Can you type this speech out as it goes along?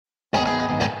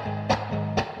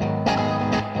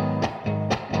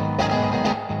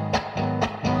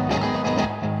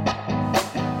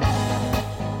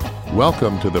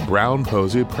Welcome to the Brown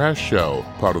Posey Press Show,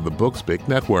 part of the Bookspeak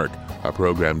Network, a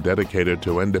program dedicated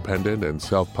to independent and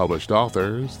self-published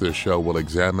authors. This show will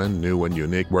examine new and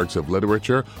unique works of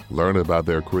literature, learn about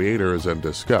their creators, and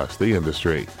discuss the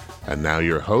industry. And now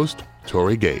your host,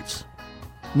 Tori Gates.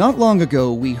 Not long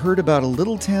ago, we heard about a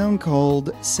little town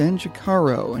called San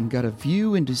Cicaro and got a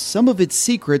view into some of its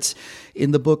secrets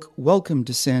in the book Welcome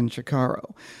to San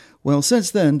Cicaro. Well, since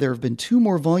then, there have been 2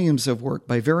 more volumes of work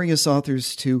by various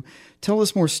authors to tell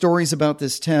us more stories about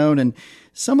this town, and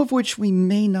some of which we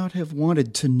may not have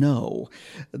wanted to know.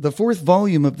 The 4th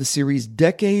volume of the series,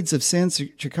 Decades of San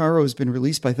Cicaro, has been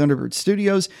released by Thunderbird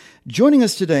Studios. Joining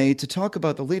us today to talk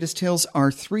about the latest tales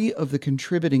are 3 of the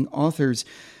contributing authors.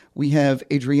 We have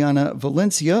Adrianna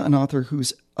Valencia, an author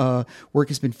whose work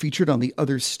has been featured on the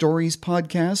Other Stories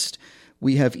podcast.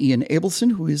 We have Ian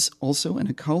Ableson, who is also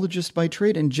an ecologist by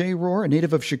trade, and Jay Rohr, a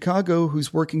native of Chicago,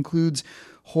 whose work includes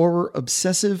horror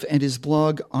Obsessive and his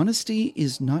blog, Honesty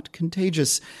is Not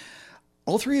Contagious.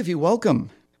 All 3 of you, welcome.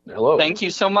 Hello. Thank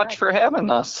you so much for having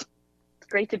us.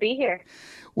 It's great to be here.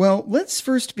 Well, let's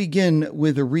first begin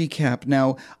with a recap.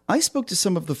 Now, I spoke to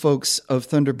some of the folks of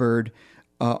Thunderbird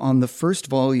on the 1st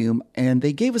volume, and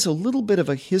they gave us a little bit of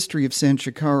a history of San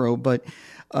Cicaro, but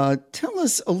tell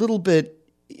us a little bit.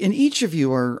 And each of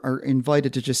you are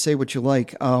invited to just say what you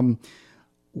like.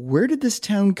 Where did this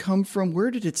town come from? Where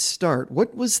did it start?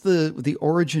 What was the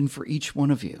origin for each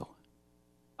one of you?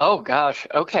 Oh, gosh.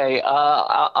 Okay.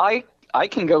 I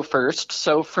can go first.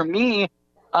 So for me,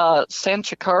 San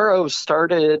Cicaro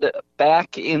started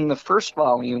back in the 1st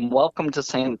volume, Welcome to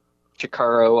San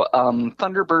Cicaro.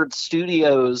 Thunderbird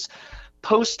Studios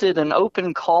posted an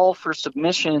open call for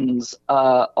submissions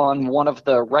on one of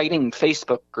the writing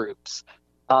Facebook groups.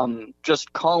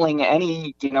 Just calling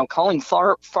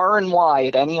far and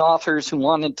wide, any authors who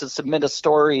wanted to submit a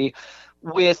story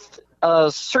with a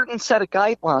certain set of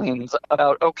guidelines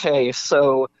about, okay,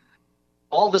 so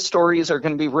all the stories are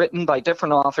going to be written by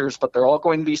different authors, but they're all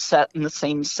going to be set in the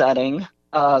same setting.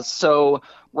 So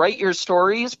write your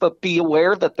stories, but be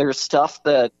aware that there's stuff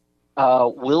that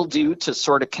we'll do to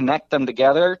sort of connect them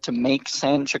together to make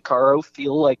San Cicaro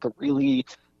feel like a really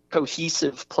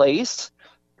cohesive place.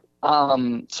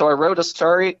 So I wrote a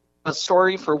story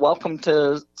for Welcome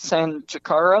to San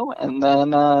Cicaro, and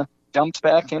then jumped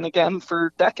back in again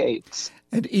for Decades.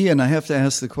 And Ian, I have to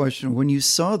ask the question, when you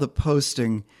saw the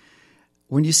posting,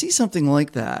 when you see something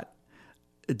like that,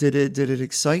 did it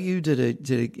excite you? Did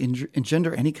it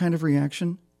engender any kind of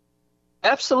reaction?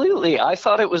 Absolutely. I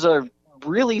thought it was a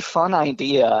really fun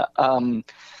idea.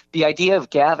 The idea of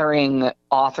gathering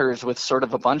authors with sort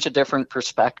of a bunch of different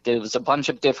perspectives, a bunch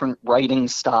of different writing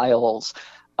styles,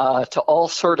 to all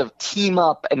sort of team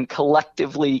up and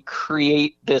collectively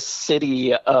create this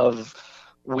city of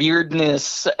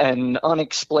weirdness and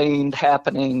unexplained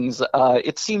happenings.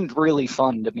 It seemed really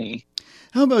fun to me.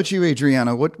 How about you,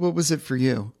 Adrianna? What was it for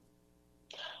you?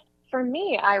 For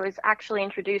me, I was actually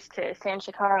introduced to San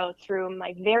Cicaro through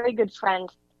my very good friend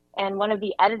and one of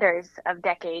the editors of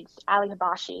Decades, Ali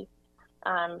Habashi.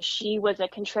 She was a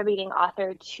contributing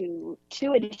author to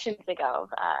 2 editions ago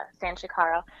of San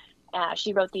Cicaro.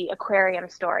 She wrote the aquarium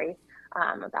story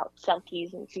about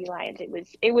selkies and sea lions.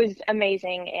 It was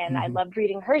amazing, and I loved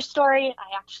reading her story.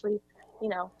 I actually,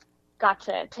 got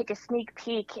to take a sneak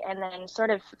peek and then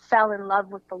sort of fell in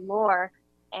love with the lore.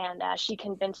 And she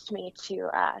convinced me to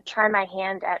try my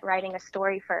hand at writing a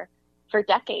story for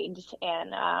Decades.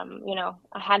 And,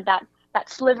 I had that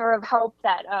sliver of hope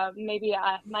that maybe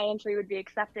my entry would be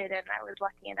accepted, and I was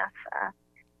lucky enough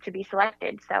to be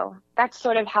selected. So that's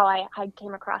sort of how I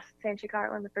came across San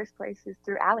Cicaro in the first place, is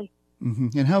through Ali.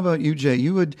 Mm-hmm. And how about you, Jay?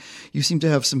 You seem to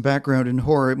have some background in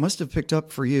horror. It must have picked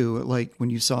up for you, like when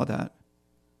you saw that.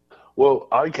 Well,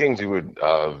 I came to it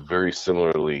very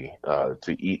similarly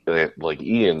like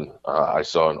Ian. I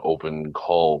saw an open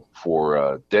call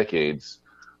for Decades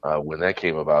when that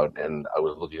came about, and I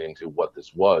was looking into what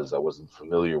this was. I wasn't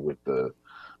familiar with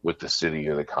the city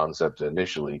or the concept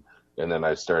initially, and then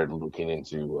I started looking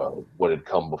into what had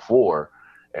come before,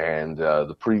 and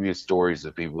the previous stories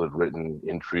that people had written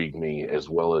intrigued me, as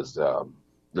well as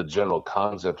the general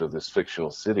concept of this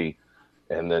fictional city,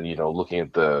 and then looking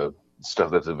at the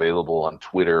stuff that's available on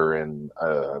Twitter, and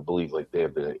I believe like they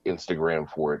have the Instagram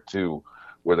for it too,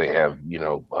 where they have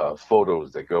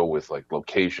photos that go with like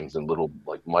locations and little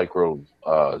like micro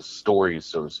stories,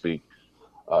 so to speak,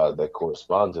 that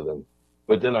correspond to them.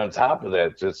 But then on top of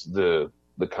that, just the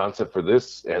concept for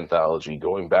this anthology,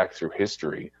 going back through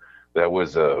history, that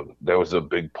was a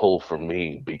big pull for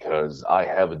me, because I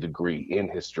have a degree in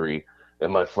history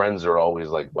And my friends are always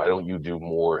like, why don't you do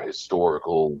more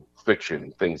historical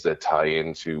fiction, things that tie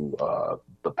into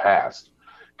the past?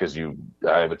 Because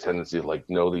I have a tendency to like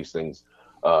know these things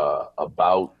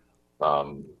about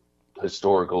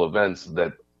historical events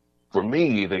that, for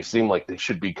me, they seem like they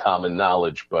should be common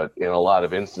knowledge. But in a lot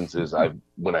of instances,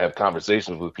 when I have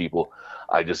conversations with people,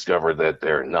 I discover that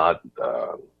they're not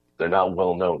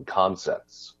well-known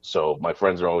concepts. So my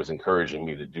friends are always encouraging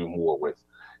me to do more with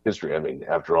history. I mean,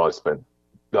 after all, I spent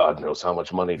God knows how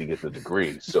much money to get the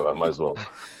degree, so I might as well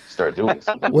start doing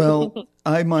something. Well,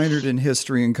 I minored in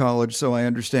history in college, so I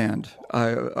understand.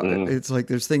 It's like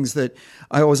there's things that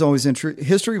I was always interested.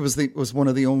 History was one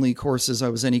of the only courses I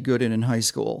was any good in high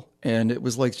school, and it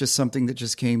was like just something that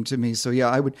just came to me. So yeah,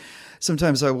 I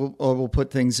will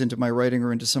put things into my writing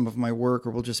or into some of my work, or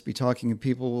we'll just be talking, and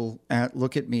people will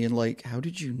look at me and like, how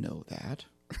did you know that?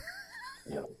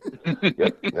 Yeah,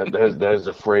 that is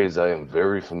a phrase I am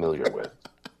very familiar with.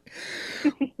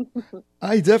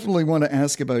 I definitely want to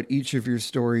ask about each of your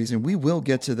stories, and we will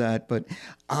get to that. But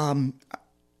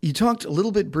you talked a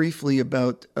little bit briefly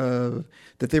about that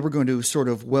they were going to sort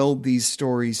of weld these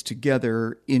stories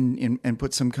together in and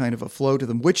put some kind of a flow to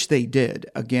them, which they did.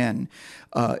 Again,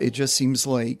 it just seems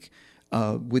like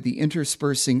with the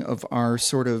interspersing of our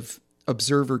sort of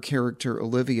observer character,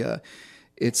 Olivia,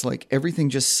 it's like everything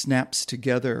just snaps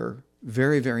together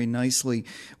very, very nicely.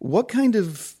 What kind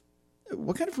of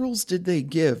rules did they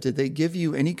give? Did they give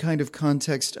you any kind of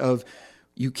context of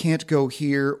you can't go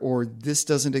here or this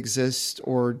doesn't exist,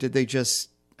 or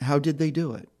how did they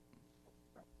do it?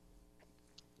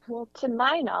 Well, to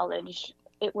my knowledge,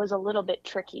 it was a little bit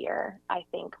trickier, I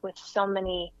think, with so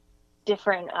many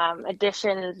different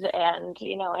editions and,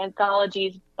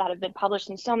 anthologies that have been published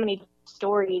in so many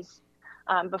stories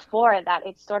before that.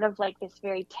 It's sort of like this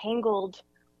very tangled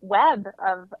web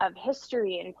of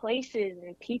history and places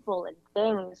and people and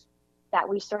things that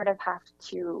we sort of have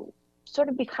to sort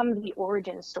of become the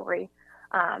origin story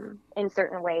in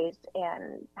certain ways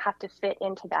and have to fit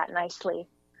into that nicely.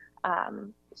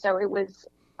 So it was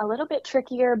a little bit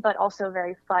trickier, but also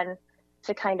very fun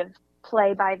to kind of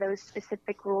play by those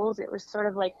specific rules. It was sort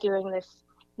of like doing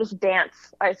this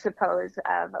dance, I suppose,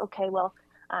 of, okay, well,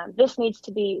 this needs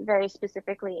to be very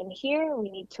specifically in here. We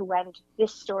need to wend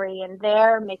this story in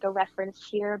there, make a reference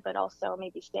here, but also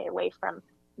maybe stay away from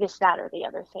this, that, or the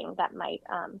other thing that might,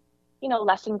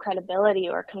 lessen credibility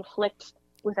or conflict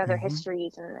with other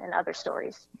histories and other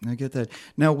stories. I get that.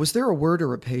 Now, was there a word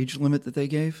or a page limit that they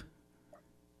gave?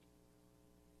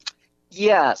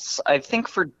 Yes, I think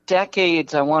for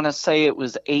decades, I want to say it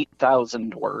was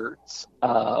 8,000 words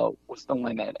was the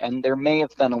limit, and there may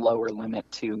have been a lower limit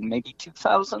to maybe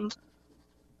 2,000.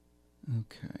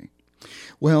 Okay.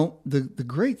 Well, the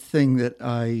great thing that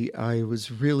I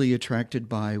was really attracted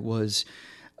by was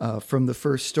from the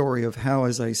first story of how,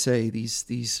 as I say,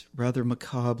 these rather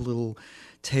macabre little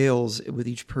tales with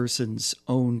each person's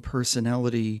own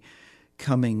personality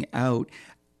coming out.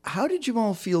 How did you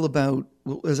all feel about,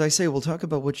 as I say, we'll talk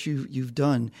about what you've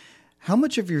done. How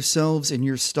much of yourselves and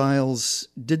your styles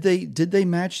did they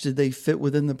match? Did they fit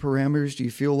within the parameters? Do you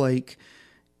feel like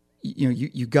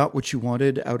you got what you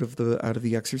wanted out of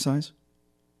the exercise?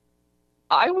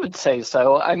 I would say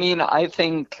so. I mean, I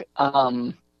think,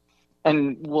 and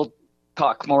we'll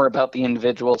talk more about the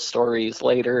individual stories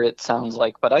later, it sounds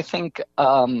like, but I think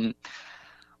one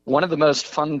of the most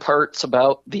fun parts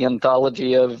about the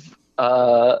anthology of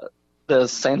the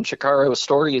San Cicaro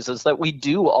stories is that we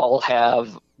do all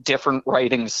have different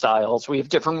writing styles. We have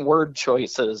different word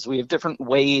choices. We have different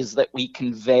ways that we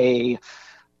convey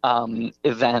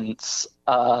events.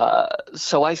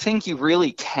 So I think you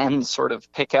really can sort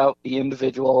of pick out the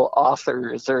individual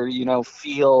authors or,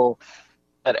 feel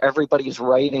that everybody's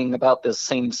writing about this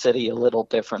same city a little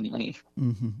differently.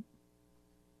 Mm-hmm.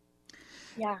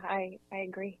 Yeah, I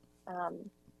agree.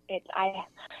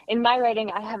 In my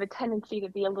writing, I have a tendency to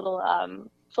be a little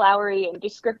flowery and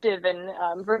descriptive and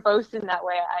verbose in that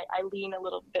way. I lean a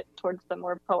little bit towards the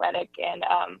more poetic, and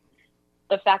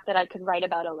the fact that I could write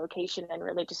about a location and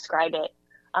really describe it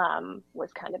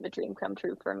was kind of a dream come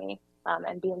true for me,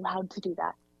 and be allowed to do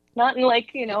that. Not in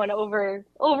like, an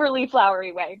overly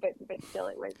flowery way, but still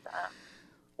it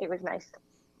was nice.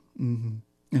 Mm-hmm.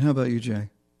 And how about you, Jay?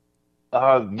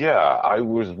 Yeah, I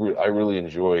really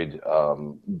enjoyed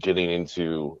getting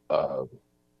into.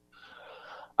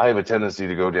 I have a tendency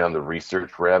to go down the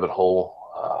research rabbit hole.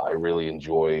 I really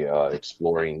enjoy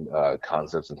exploring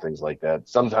concepts and things like that.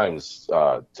 Sometimes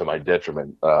to my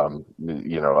detriment, I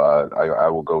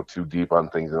will go too deep on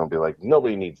things and I'll be like,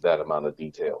 nobody needs that amount of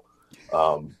detail.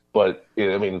 But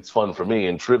it's fun for me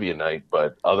in trivia night.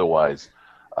 But otherwise,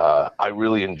 I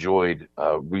really enjoyed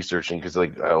researching because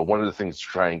one of the things to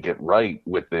try and get right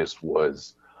with this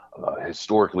was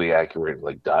historically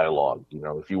accurate dialogue.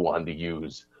 If you wanted to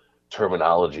use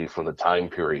terminology from the time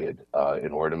period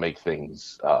in order to make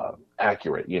things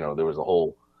accurate, there was a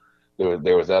whole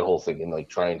there was that whole thing in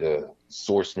trying to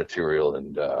source material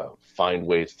and find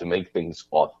ways to make things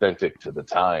authentic to the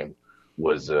time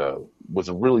was a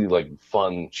really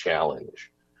fun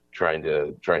challenge. Trying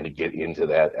to get into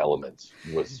that element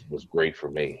was great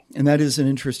for me. And that is an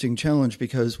interesting challenge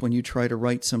because when you try to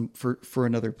write some for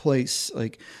another place,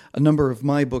 like a number of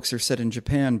my books are set in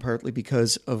Japan, partly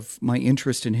because of my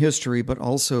interest in history, but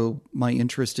also my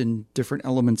interest in different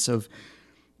elements of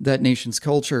that nation's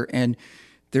culture. And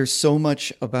there's so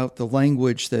much about the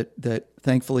language that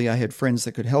thankfully I had friends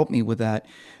that could help me with that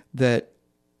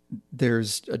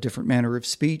there's a different manner of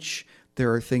speech.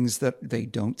 There are things that they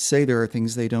don't say. There are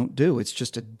things they don't do. It's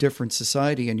just a different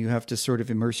society, and you have to sort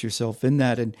of immerse yourself in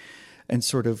that and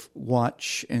sort of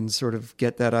watch and sort of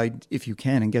get that idea, if you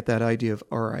can, and get that idea of,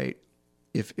 all right,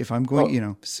 if I'm going, you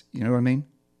know what I mean?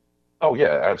 Oh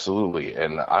yeah, absolutely.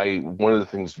 And one of the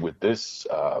things with this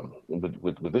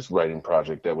with this writing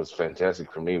project that was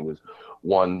fantastic for me was,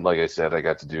 one, like I said, I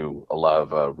got to do a lot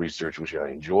of research, which I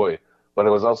enjoy, but I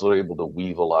was also able to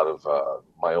weave a lot of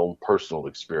my own personal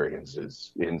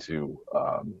experiences into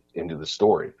the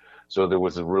story. So there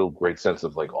was a real great sense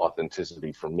of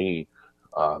authenticity for me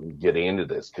getting into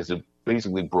this, because it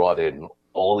basically brought in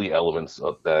all the elements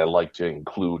that I like to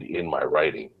include in my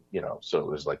writing.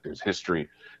 So there's history,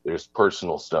 there's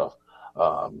personal stuff.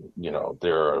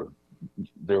 There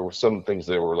were some things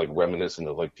that were reminiscent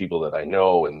of people that I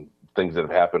know and things that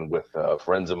have happened with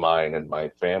friends of mine and my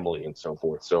family and so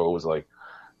forth. So it was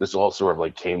this all sort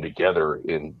of came together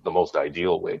in the most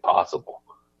ideal way possible.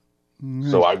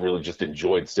 Right. So I really just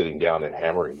enjoyed sitting down and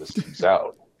hammering this piece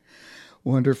out.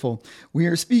 Wonderful. We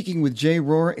are speaking with Jay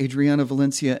Rohr, Adrianna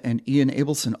Valencia, and Ian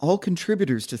Ableson, all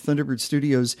contributors to Thunderbird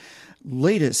Studios'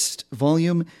 latest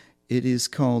volume. It is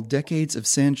called Decades of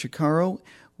San Cicaro.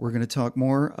 We're going to talk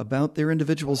more about their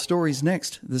individual stories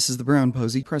next. This is the Brown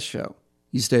Posey Press Show.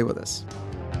 You stay with us.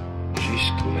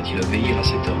 Jusqu'où va-t-il obéir à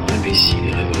cet homme imbécile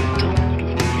et révoltant que nous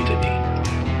venons de lui donner?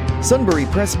 Sunbury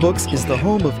Press Books is the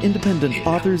home of independent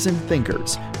authors and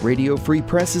thinkers. Radio Free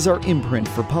Press is our imprint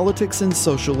for politics and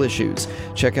social issues.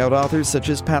 Check out authors such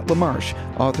as Pat LaMarche,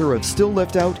 author of Still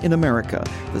Left Out in America,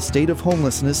 The State of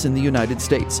Homelessness in the United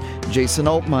States, Jason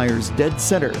Altmeyer's Dead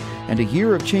Center, and A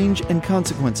Year of Change and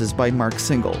Consequences by Mark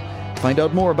Single. Find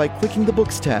out more by clicking the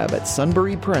Books tab at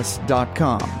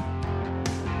sunburypress.com.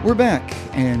 We're back,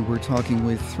 and we're talking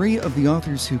with three of the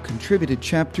authors who contributed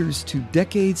chapters to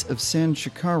Decades of San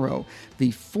Cicaro,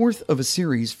 the fourth of a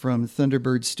series from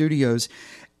Thunderbird Studios.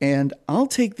 And I'll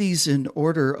take these in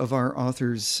order of our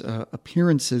authors'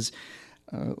 appearances.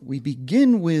 We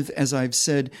begin with, as I've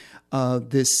said,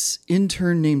 this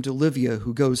intern named Olivia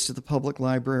who goes to the public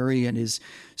library and is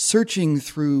searching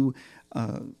through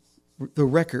the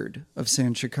record of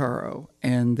San Cicaro.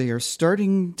 And they are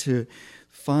starting to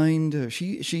find,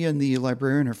 she and the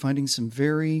librarian are finding some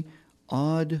very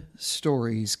odd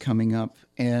stories coming up.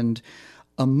 And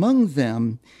among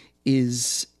them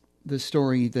is the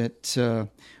story that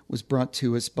was brought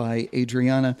to us by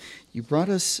Adrianna. You brought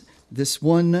us this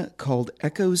one called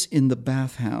Echoes in the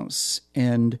Bathhouse.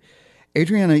 And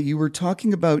Adrianna, you were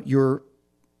talking about you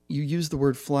used the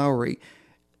word flowery.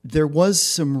 There was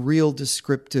some real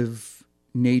descriptive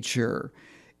nature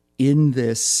in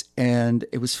this, and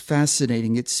it was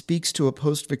fascinating. It speaks to a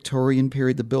post-Victorian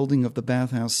period, the building of the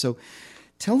bathhouse. So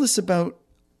tell us about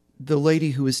the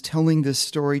lady who is telling this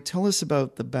story. Tell us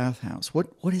about the bathhouse.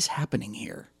 What is happening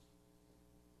here?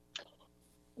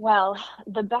 Well,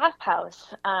 the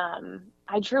bathhouse,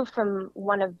 I drew from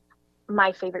one of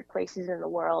my favorite places in the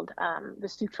world, the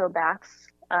Sutro Baths.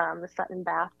 The Sutton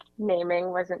Bath naming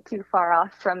wasn't too far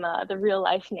off from the real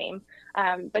life name.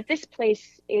 But this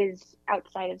place is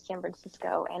outside of San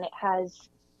Francisco, and it has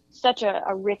such a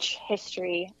rich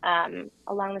history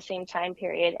along the same time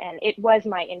period. And it was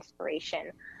my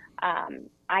inspiration.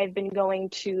 I've been going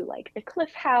to the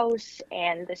Cliff House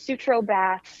and the Sutro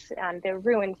Baths. They're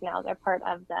ruins now. They're part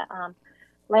of the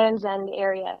Land's End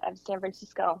area of San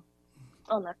Francisco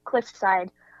on the cliff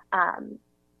side.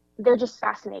 They're just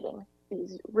fascinating.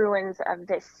 These ruins of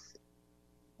this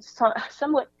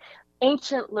somewhat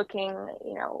ancient-looking,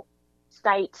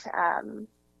 site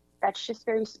that's just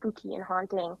very spooky and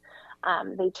haunting.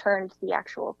 They turned the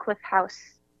actual Cliff House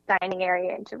dining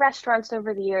area into restaurants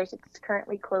over the years. It's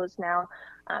currently closed now.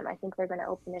 I think they're going to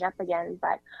open it up again.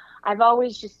 But I've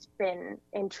always just been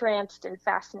entranced and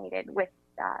fascinated with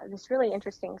this really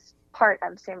interesting part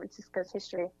of San Francisco's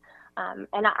history. And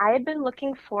I had been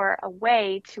looking for a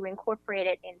way to incorporate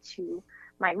it into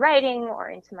my writing or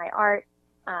into my art.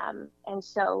 And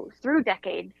so through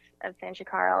decades of San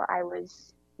Cicaro, I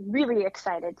was really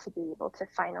excited to be able to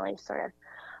finally sort of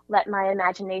let my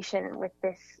imagination with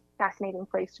this fascinating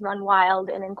place run wild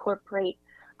and incorporate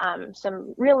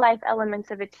some real life elements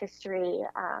of its history,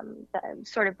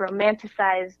 sort of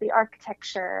romanticize the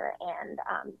architecture, and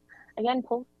again,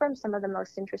 pull from some of the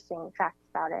most interesting facts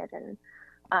about it. And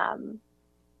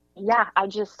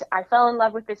I fell in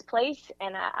love with this place,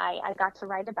 and I got to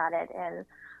write about it,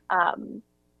 and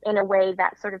in a way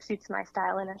that sort of suits my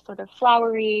style, in a sort of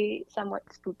flowery, somewhat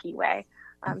spooky way.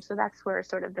 So that's where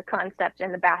sort of the concept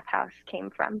and the bathhouse came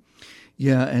from.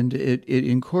 Yeah, and it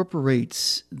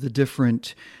incorporates the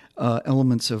different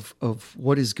elements of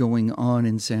what is going on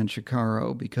in San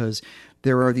Cicaro, because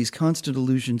there are these constant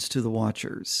allusions to the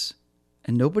Watchers,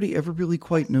 and nobody ever really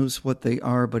quite knows what they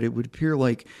are, but it would appear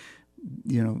like,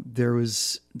 there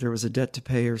was a debt to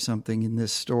pay or something in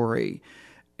this story,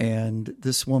 and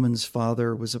this woman's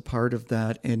father was a part of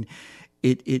that, and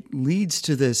it leads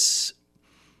to this.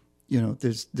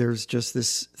 There's just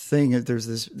this thing. There's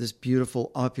this beautiful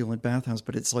opulent bathhouse,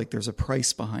 but it's like there's a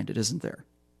price behind it, isn't there?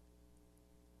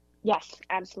 Yes,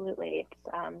 absolutely.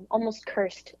 It's almost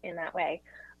cursed in that way.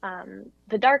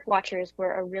 The Dark Watchers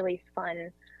were a really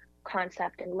fun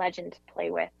concept and legend to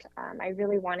play with. I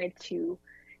really wanted to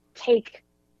take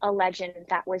a legend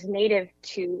that was native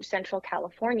to Central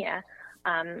California.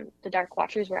 The Dark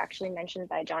Watchers were actually mentioned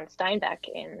by John Steinbeck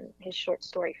in his short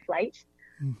story Flight.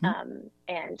 Mm-hmm.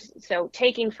 And so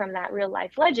taking from that real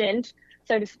life legend,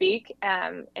 so to speak,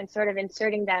 and sort of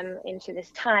inserting them into this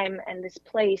time and this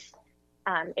place,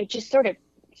 it just sort of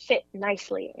fit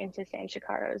nicely into San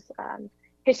Cicaro's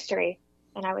history.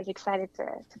 And I was excited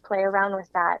to play around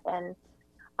with that. And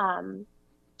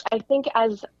I think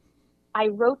as I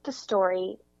wrote the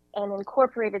story and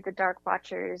incorporated the Dark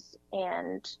Watchers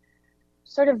and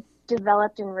sort of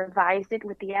developed and revised it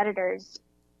with the editors,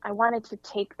 I wanted to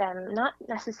take them, not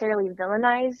necessarily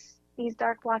villainize these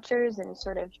Dark Watchers and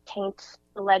sort of taint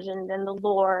the legend and the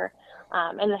lore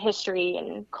and the history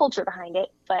and culture behind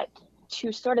it, but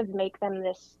to sort of make them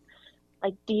this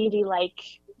like deity-like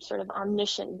sort of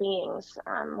omniscient beings,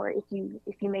 where if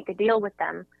you make a deal with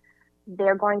them,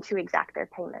 they're going to exact their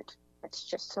payment. It's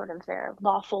just sort of their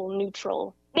lawful,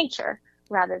 neutral nature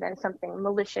rather than something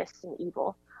malicious and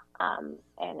evil.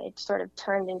 And it sort of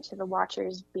turned into the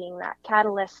Watchers being that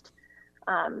catalyst,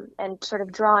 and sort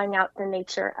of drawing out the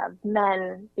nature of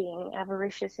men being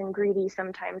avaricious and greedy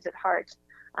sometimes at heart,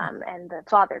 and the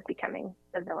father becoming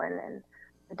the villain and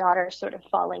the daughter sort of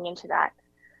falling into that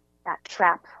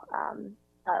trap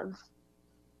of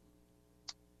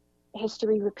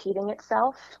history repeating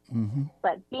itself, mm-hmm.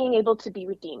 but being able to be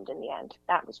redeemed in the end.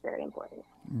 That was very important.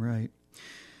 Right.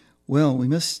 Well, we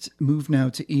must move now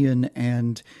to Ian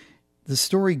and the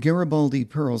story Garibaldi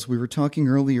Pearls. We were talking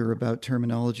earlier about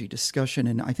terminology discussion,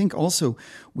 and I think also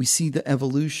we see the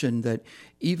evolution that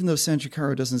even though San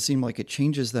Cicaro doesn't seem like it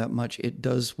changes that much, it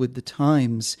does with the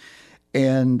times.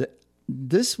 And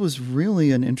this was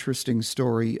really an interesting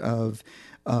story of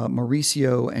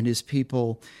Mauricio and his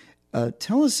people.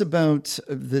 Tell us about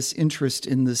this interest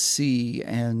in the sea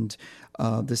and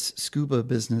this scuba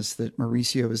business that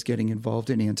Mauricio is getting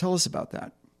involved in. And tell us about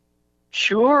that.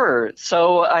 Sure.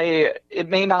 So it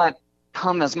may not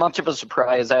come as much of a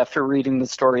surprise after reading the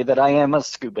story that I am a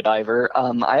scuba diver.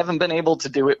 I haven't been able to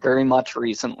do it very much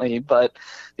recently, but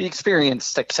the experience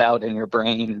sticks out in your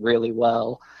brain really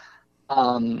well.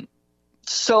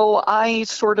 So I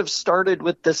sort of started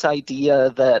with this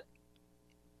idea that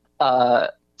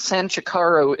San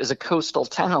Cicaro is a coastal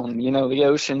town. The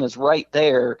ocean is right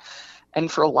there. And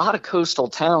for a lot of coastal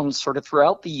towns sort of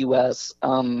throughout the U.S.,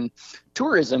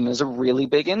 tourism is a really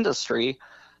big industry.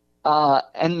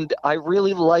 And I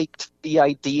really liked the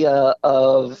idea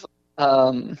of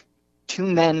two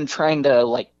men trying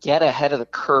to get ahead of the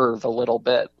curve a little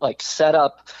bit, set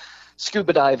up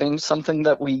scuba diving, something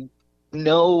that we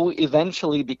know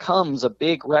eventually becomes a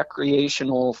big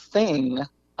recreational thing,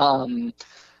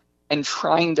 and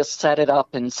trying to set it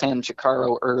up in San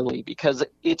Cicaro early, because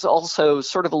it's also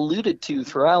sort of alluded to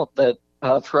throughout the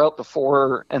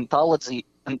four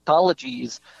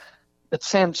anthologies that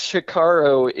San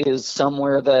Cicaro is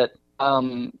somewhere that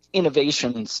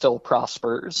innovation still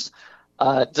prospers,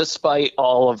 despite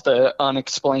all of the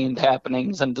unexplained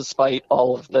happenings and despite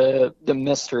all of the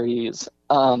mysteries.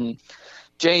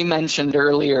 Jay mentioned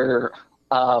earlier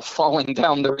falling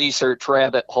down the research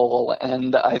rabbit hole,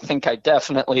 and I think I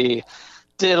definitely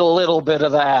did a little bit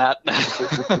of that.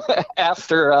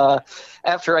 After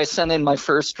I sent in my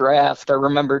first draft, I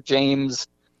remember James,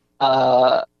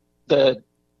 one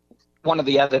of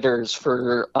the editors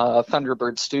for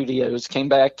Thunderbird Studios, came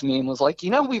back to me and was like,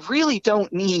 we really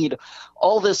don't need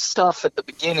all this stuff at the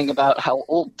beginning about how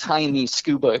old-timey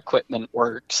scuba equipment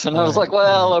works. And I was like,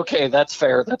 well, okay, that's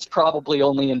fair. That's probably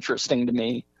only interesting to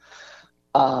me.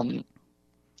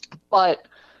 But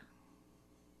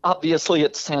obviously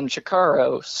it's San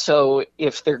Cicaro, so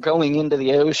if they're going into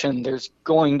the ocean, there's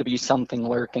going to be something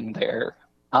lurking there.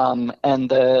 And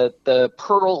the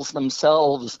pearls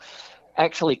themselves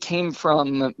actually came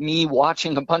from me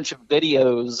watching a bunch of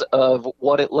videos of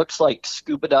what it looks like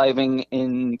scuba diving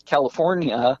in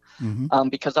California,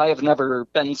 because I have never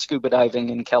been scuba diving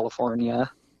in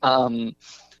California,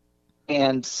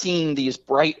 and seeing these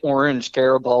bright orange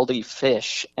Garibaldi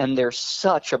fish, and they're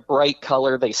such a bright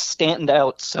color. They stand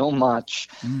out so much,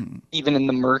 even in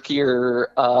the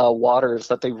murkier waters,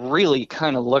 that they really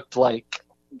kind of looked like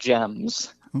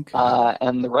gems. Okay.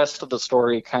 And the rest of the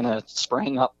story kind of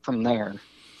sprang up from there.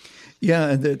 Yeah,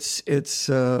 and it's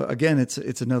again,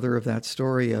 it's another of that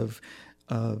story of,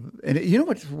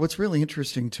 and what's really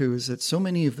interesting too is that so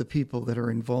many of the people that are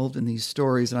involved in these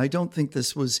stories, and I don't think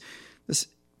this.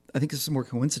 I think this is more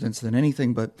coincidence than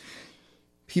anything, but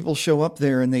people show up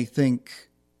there and they think,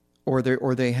 or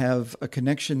they have a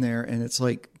connection there, and it's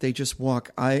like they just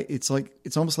walk. It's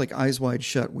almost like eyes wide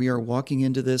shut. We are walking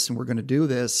into this, and we're going to do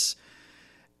this.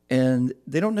 And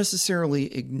they don't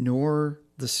necessarily ignore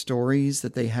the stories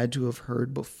that they had to have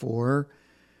heard before,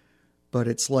 but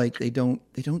it's like they don't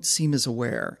seem as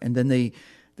aware, and then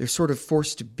they're sort of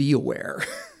forced to be aware.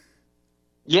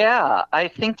 Yeah, I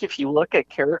think if you look at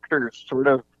characters sort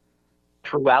of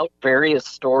throughout various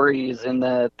stories in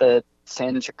the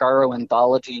San Cicaro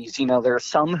anthologies, there are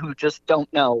some who just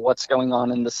don't know what's going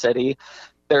on in the city.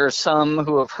 There are some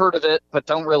who have heard of it but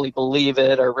don't really believe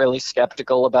it, are really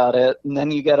skeptical about it. And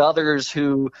then you get others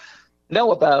who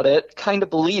know about it, kind of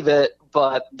believe it,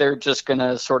 but they're just going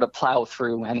to sort of plow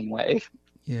through anyway.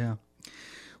 Yeah.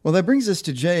 Well, that brings us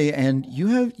to Jay, and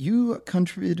you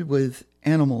contributed with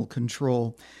animal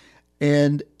control.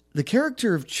 And the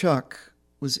character of Chuck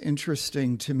was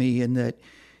interesting to me in that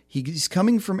he's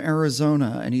coming from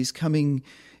Arizona, and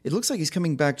it looks like he's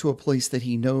coming back to a place that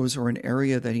he knows, or an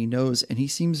area that he knows, and he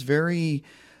seems very,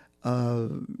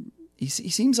 he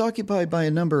seems occupied by a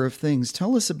number of things.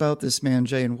 Tell us about this man,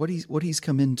 Jay, and what he's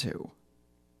come into.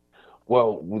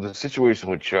 Well, the situation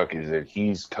with Chuck is that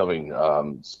he's coming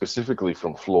specifically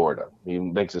from Florida. He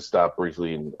makes a stop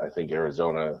briefly in, I think,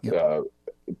 Arizona, yep.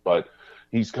 But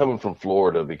he's coming from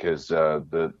Florida because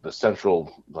the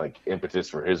central impetus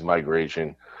for his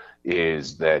migration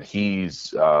is that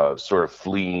he's sort of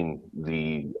fleeing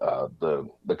the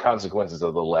consequences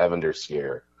of the lavender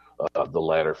scare of the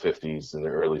latter 50s and the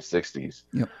early 60s.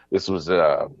 Yep. This was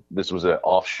an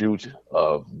offshoot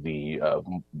of the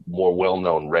more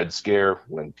well-known Red Scare,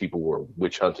 when people were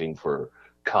witch hunting for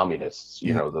communists.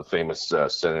 The famous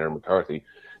Senator McCarthy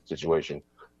situation.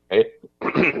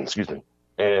 Excuse me.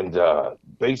 And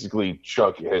basically,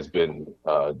 Chuck has been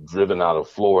driven out of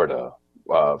Florida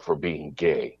for being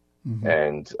gay. Mm-hmm.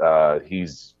 And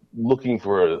he's looking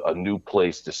for a new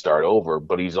place to start over,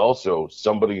 but he's also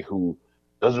somebody who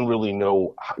doesn't really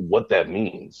know what that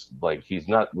means. He's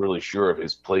not really sure of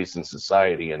his place in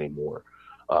society anymore,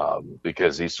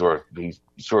 because he's sort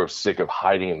of sick of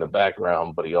hiding in the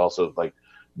background, but he also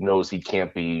knows he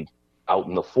can't be out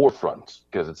in the forefront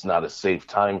because it's not a safe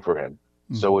time for him.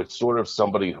 Mm-hmm. So it's sort of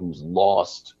somebody who's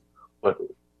lost, but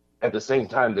at the same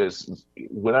time,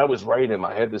 when I was writing him,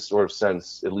 I had this sort of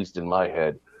sense, at least in my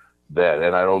head, that,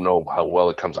 and I don't know how well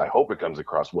it comes, I hope it comes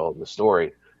across well in the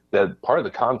story, that part of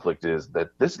the conflict is that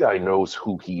this guy knows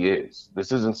who he is.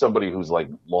 This isn't somebody who's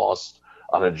lost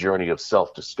on a journey of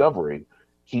self-discovery.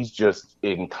 He's just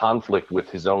in conflict with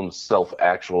his own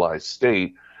self-actualized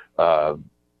state,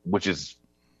 which is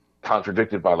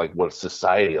contradicted by what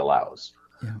society allows.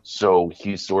 Yeah. So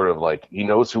he's sort of he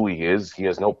knows who he is. He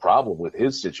has no problem with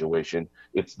his situation.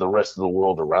 It's the rest of the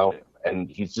world around him. And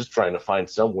he's just trying to find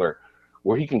somewhere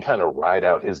where he can kind of ride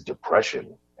out his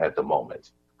depression at the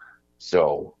moment.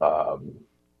 So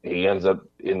he ends up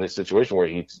in this situation where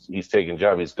he's taking a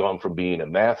job. He's gone from being a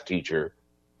math teacher,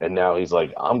 and now he's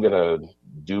I'm going to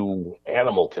do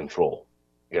animal control.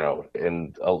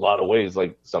 In a lot of ways,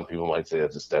 some people might say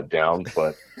that's a step down,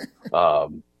 but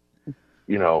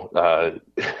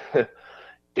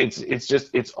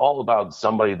it's all about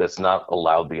somebody that's not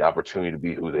allowed the opportunity to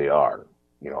be who they are,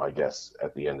 I guess,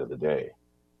 at the end of the day.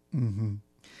 Mm-hmm.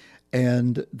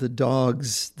 And the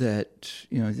dogs that,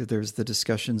 there's the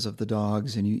discussions of the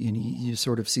dogs, and you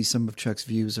sort of see some of Chuck's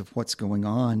views of what's going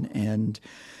on. And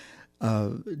are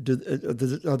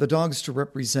the dogs to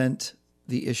represent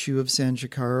the issue of San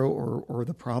Cicaro or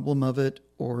the problem of it?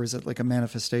 Or is it like a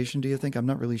manifestation, do you think? I'm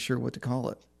not really sure what to call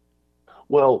it.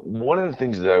 Well, one of the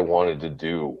things that I wanted to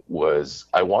do was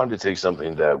I wanted to take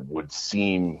something that would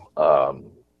seem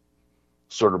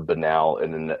sort of banal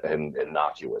and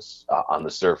innocuous on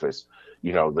the surface.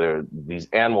 They're these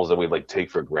animals that we like take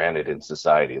for granted in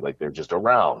society, like they're just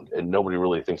around, and nobody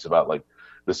really thinks about like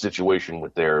the situation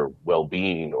with their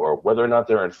well-being or whether or not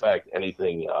they're in fact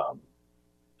anything.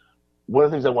 One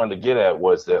of the things I wanted to get at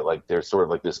was that like there's sort of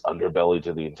like this underbelly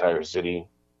to the entire city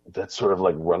that's sort of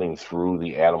like running through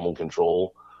the animal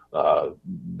control.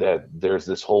 That there's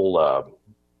this whole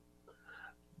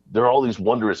there are all these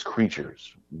wondrous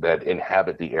creatures that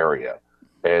inhabit the area.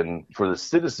 And for the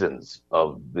citizens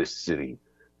of this city,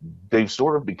 they've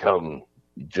sort of become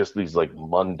just these like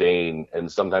mundane and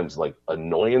sometimes like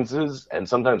annoyances and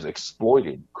sometimes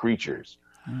exploited creatures.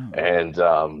 And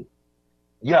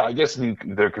yeah, I guess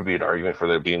there could be an argument for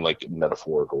there being like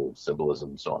metaphorical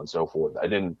symbolism, so on and so forth. I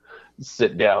didn't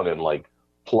sit down and like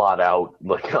plot out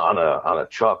like on a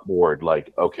chalkboard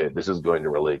like, okay, this is going to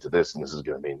relate to this and this is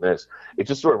going to mean this. It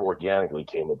just sort of organically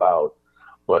came about.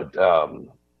 But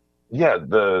yeah,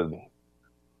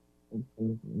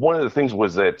 one of the things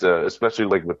was that especially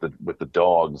like with the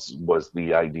dogs was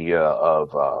the idea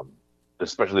of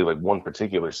especially like one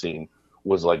particular scene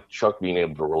was like Chuck being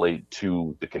able to relate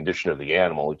to the condition of the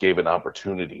animal. It gave an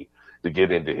opportunity to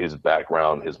get into his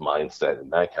background, his mindset,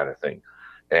 and that kind of thing.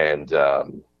 And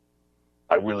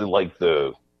I really like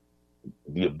the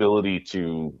ability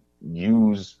to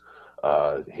use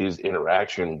his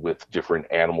interaction with different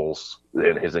animals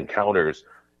and his encounters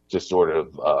to sort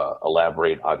of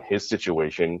elaborate on his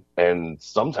situation. And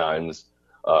sometimes,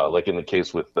 like in the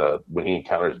case with when he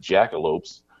encounters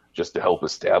jackalopes, just to help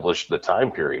establish the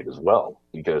time period as well,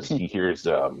 because he hears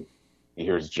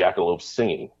jackalopes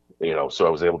singing, so I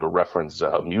was able to reference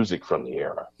music from the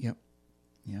era. Yep.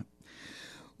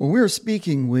 Well, we're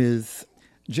speaking with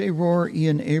J. Rohr,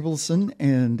 Ian Ableson,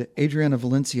 and Adrianna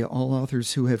Valencia, all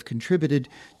authors who have contributed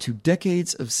to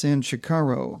Decades of San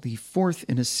Cicaro, the fourth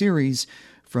in a series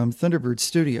from Thunderbird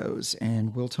Studios.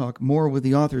 And we'll talk more with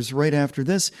the authors right after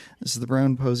this. This is the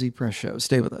Brown Posey Press Show.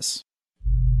 Stay with us.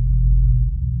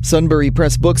 Sunbury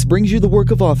Press Books brings you the work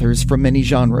of authors from many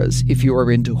genres. If you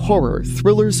are into horror,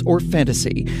 thrillers, or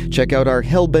fantasy, check out our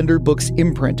Hellbender Books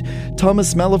imprint,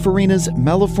 Thomas Malafarina's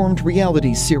Malformed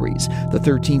Reality series, The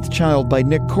 13th Child by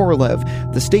Nick Korolev,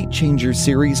 the State Changers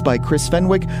series by Chris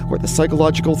Fenwick, or the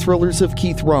psychological thrillers of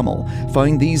Keith Rommel.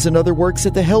 Find these and other works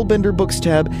at the Hellbender Books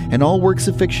tab and all works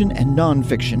of fiction and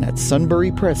nonfiction at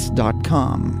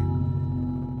sunburypress.com.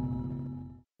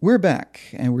 We're back,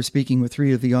 and we're speaking with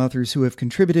three of the authors who have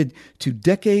contributed to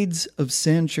Decades of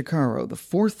San Cicaro, the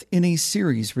fourth in a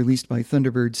series released by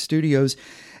Thunderbird Studios.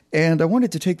 And I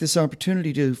wanted to take this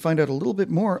opportunity to find out a little bit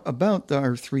more about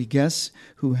our three guests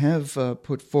who have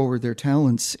put forward their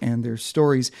talents and their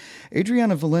stories.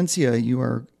 Adrianna Valencia, you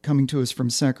are coming to us from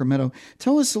Sacramento.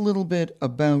 Tell us a little bit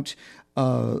about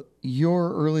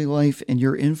your early life and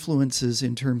your influences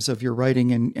in terms of your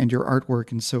writing and your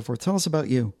artwork and so forth. Tell us about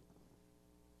you.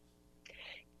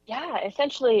 Yeah,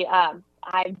 essentially,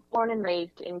 I'm born and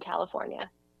raised in California.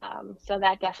 So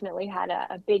that definitely had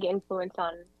a big influence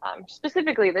on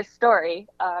specifically this story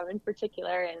in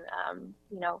particular, and,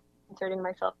 inserting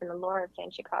myself in the lore of San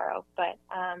Cicaro. But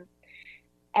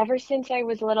ever since I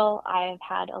was little, I've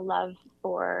had a love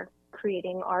for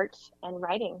creating art and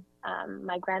writing.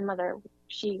 My grandmother,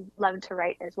 she loved to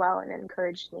write as well and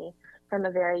encouraged me from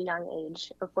a very young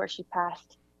age before she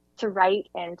passed to write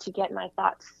and to get my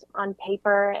thoughts on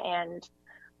paper. And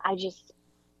I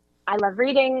love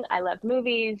reading, I love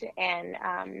movies, and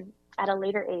at a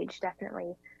later age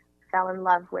definitely fell in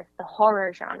love with the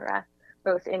horror genre,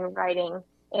 both in writing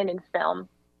and in film.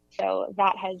 So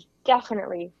that has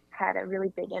definitely had a really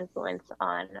big influence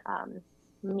on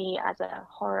me as a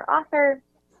horror author,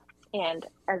 and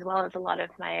as well as a lot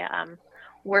of my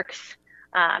works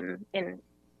in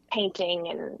painting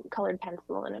and colored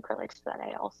pencil and acrylics that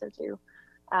I also do.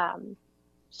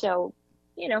 So,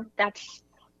 that's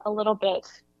a little bit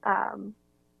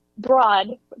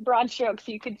broad strokes,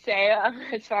 you could say,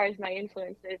 as far as my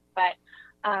influences. But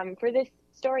for this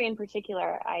story in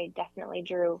particular, I definitely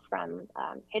drew from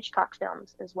Hitchcock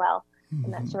films as well. Mm-hmm.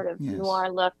 And that sort of noir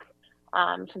look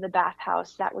for the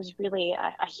bathhouse, that was really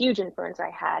a huge influence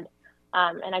I had.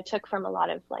 And I took from a lot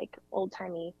of like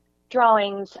old-timey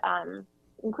drawings,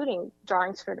 including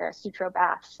drawings for the Sutro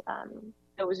baths,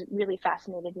 those really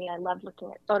fascinated me. I loved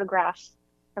looking at photographs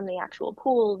from the actual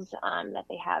pools that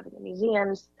they have in the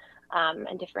museums,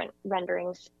 and different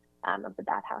renderings of the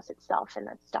bathhouse itself in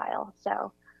that style.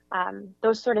 So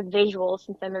those sort of visuals,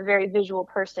 since I'm a very visual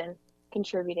person,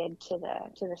 contributed to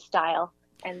the style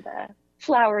and the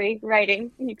flowery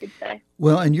writing, you could say.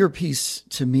 Well, and your piece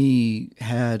to me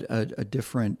had a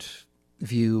different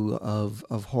view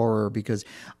of horror, because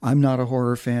I'm not a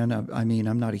horror fan. I mean,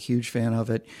 I'm not a huge fan of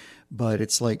it, but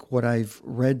it's like what I've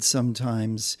read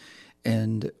sometimes.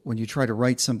 And when you try to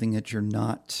write something that you're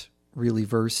not really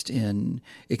versed in,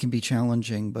 it can be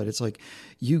challenging. But it's like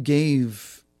there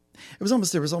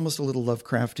was almost a little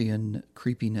Lovecraftian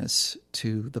creepiness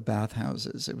to the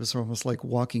bathhouses. It was almost like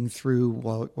walking through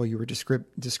while you were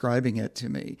describing it to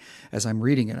me. As I'm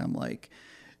reading it, I'm like,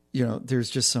 there's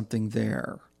just something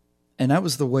there. And that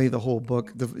was the way the whole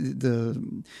book,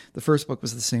 the first book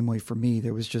was the same way for me.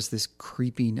 There was just this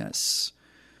creepiness.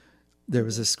 There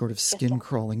was this sort of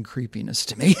skin-crawling creepiness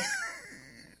to me.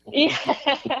 Yeah,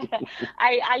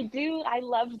 I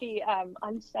love the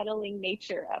unsettling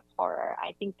nature of horror.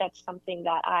 I think that's something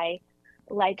that I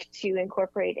like to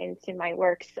incorporate into my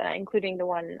works, including the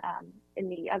one in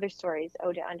the other stories,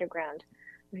 Ode to Underground.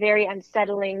 Very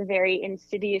unsettling, very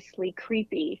insidiously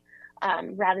creepy,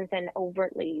 rather than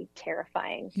overtly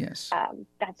terrifying. Yes.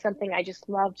 That's something I just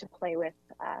love to play with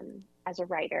as a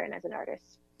writer and as an artist.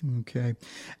 Okay.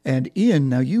 And Ian,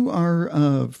 now you are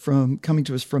coming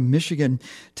to us from Michigan.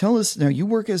 Tell us, now you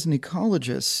work as an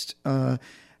ecologist,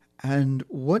 and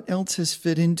what else has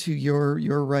fit into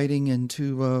your writing and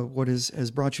to what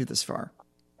has brought you this far?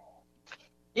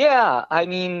 Yeah, I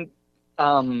mean,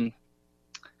 being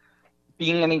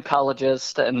an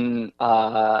ecologist and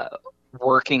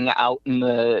working out in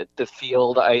the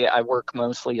field, I work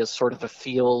mostly as sort of a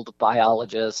field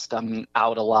biologist. I'm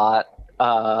out a lot.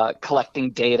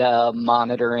 Collecting data,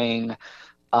 monitoring,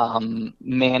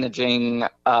 managing,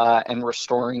 and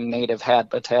restoring native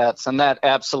habitats. And that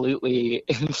absolutely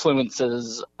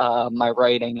influences my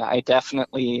writing. I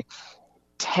definitely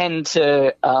tend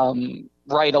to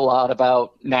write a lot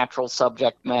about natural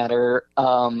subject matter.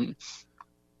 So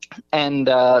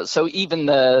even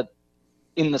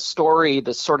in the story,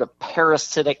 the sort of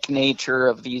parasitic nature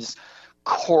of these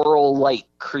coral-like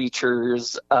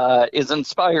creatures is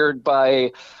inspired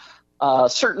by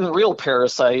certain real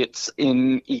parasites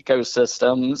in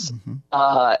ecosystems.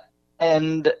 Mm-hmm.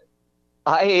 And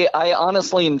I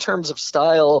honestly, in terms of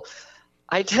style,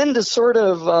 I tend to sort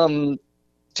of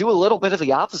do a little bit of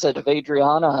the opposite of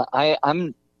Adrianna.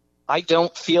 I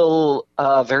don't feel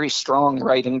very strong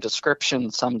writing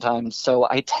descriptions sometimes, so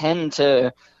I tend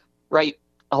to write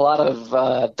a lot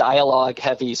of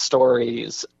dialogue-heavy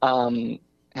stories, and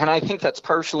I think that's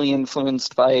partially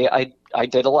influenced by I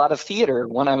did a lot of theater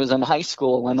when I was in high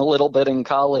school and a little bit in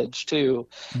college too.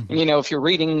 Mm-hmm. And, if you're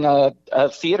reading a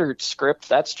theater script,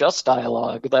 that's just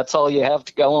dialogue. That's all you have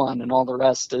to go on, and all the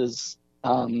rest is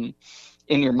in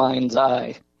your mind's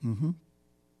eye. Mm-hmm.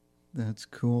 That's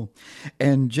cool.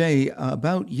 And Jay,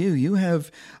 about you, you have,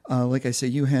 like I say,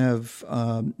 you have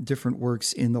different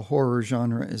works in the horror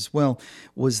genre as well.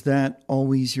 Was that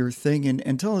always your thing?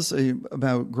 And tell us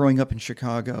about growing up in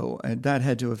Chicago. And that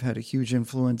had to have had a huge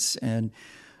influence. And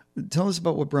tell us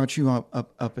about what brought you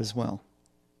up as well.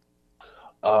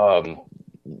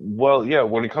 Well, yeah,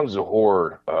 when it comes to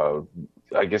horror,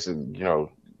 I guess,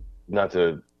 not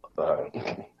to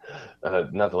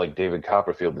like David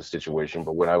Copperfield the situation,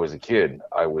 but when I was a kid,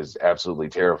 I was absolutely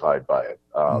terrified by it.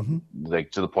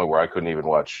 Like to the point where I couldn't even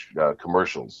watch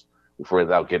commercials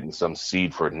without getting some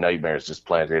seed for nightmares just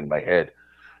planted in my head.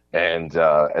 And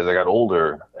as I got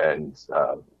older, and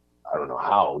I don't know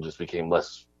how, just became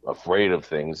less afraid of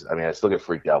things. I mean, I still get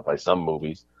freaked out by some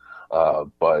movies,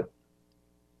 but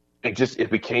it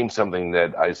became something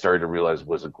that I started to realize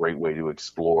was a great way to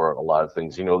explore a lot of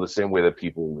things. The same way that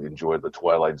people enjoy The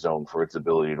Twilight Zone for its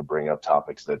ability to bring up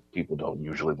topics that people don't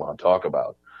usually want to talk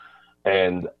about.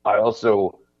 And I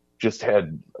also just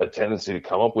had a tendency to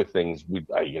come up with things.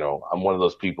 I'm one of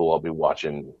those people, I'll be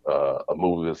watching a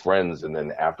movie with friends, and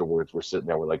then afterwards we're sitting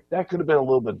there, we're like, that could have been a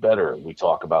little bit better. We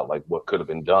talk about like what could have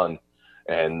been done.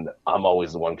 And I'm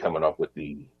always the one coming up with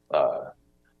the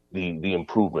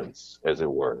improvements, as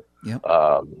it were. Yep.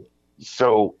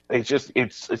 So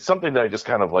it's something that I just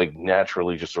kind of like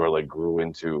naturally just sort of like grew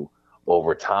into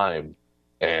over time.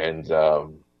 And, I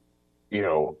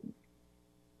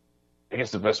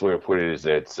guess the best way to put it is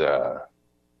that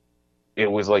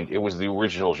it was the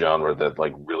original genre that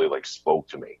like really like spoke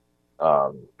to me.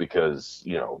 Because,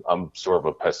 I'm sort of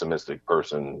a pessimistic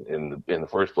person in the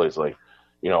first place. Like,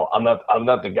 I'm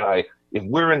not the guy. If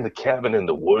we're in the cabin in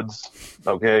the woods,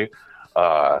 okay,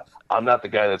 I'm not the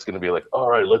guy that's going to be like, all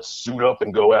right, let's suit up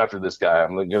and go after this guy.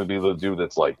 I'm going to be the dude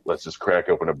that's like, let's just crack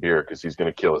open a beer because he's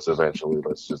going to kill us eventually.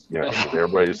 Let's just,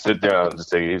 everybody just sit down and just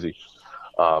take it easy.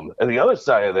 And the other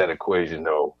side of that equation,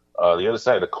 though, the other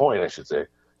side of the coin, I should say,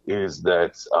 is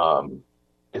that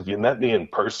if you met me in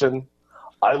person,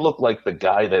 I look like the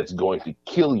guy that's going to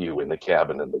kill you in the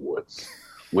cabin in the woods,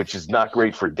 which is not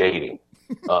great for dating.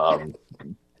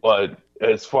 But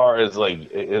as far as like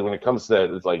when it comes to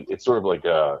that, it's like it's sort of like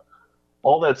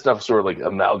all that stuff sort of like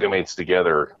amalgamates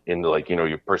together into like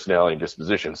your personality and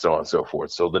disposition, so on and so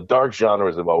forth. So the dark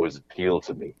genres have always appealed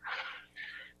to me.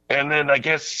 And then I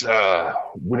guess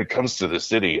when it comes to the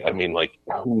city, I mean, like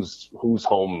whose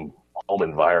home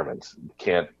environment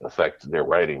can't affect their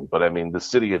writing, but I mean the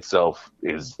city itself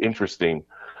is interesting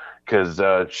because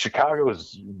Chicago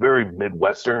is very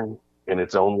Midwestern in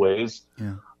its own ways.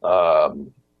 Yeah.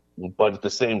 But at the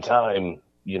same time,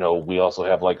 we also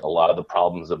have like a lot of the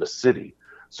problems of a city.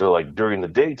 So like during the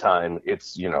daytime,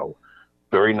 it's,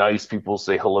 very nice. People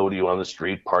say hello to you on the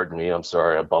street. Pardon me. I'm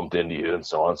sorry. I bumped into you and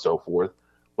so on and so forth.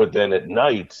 But then at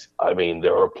night, I mean,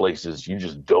 there are places you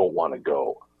just don't want to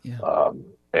go. Yeah.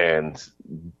 And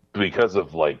because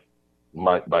of like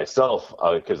myself,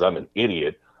 because I'm an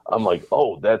idiot, I'm like,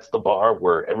 oh, that's the bar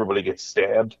where everybody gets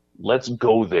stabbed. Let's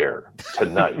go there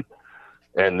tonight.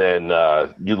 And then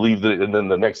you leave and then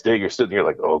the next day you're sitting here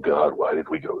like, oh God, why did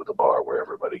we go to the bar where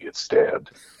everybody gets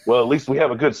stabbed? Well, at least we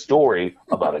have a good story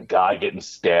about a guy getting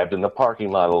stabbed in the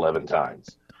parking lot 11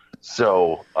 times.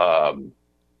 So,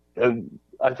 and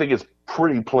I think it's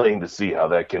pretty plain to see how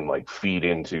that can like feed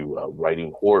into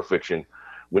writing horror fiction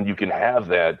when you can have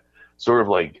that sort of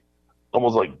like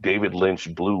almost like David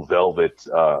Lynch Blue Velvet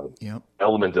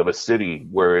element of a city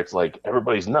where it's like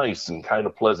everybody's nice and kind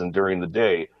of pleasant during the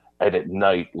day. And at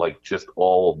night, like just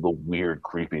all the weird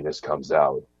creepiness comes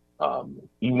out.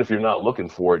 Even if you're not looking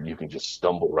for it, you can just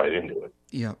stumble right into it.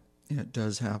 Yeah, it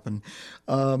does happen.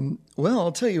 Well,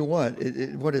 I'll tell you what.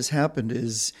 What has happened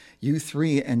is you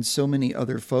three and so many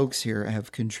other folks here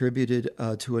have contributed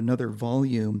to another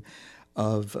volume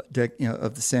of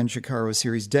the San Cicaro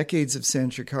series. Decades of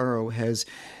San Cicaro has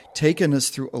taken us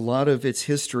through a lot of its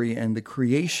history and the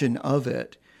creation of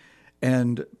it.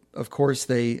 And of course,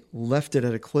 they left it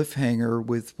at a cliffhanger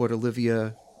with what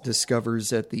Olivia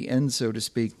discovers at the end, so to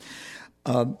speak.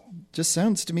 Just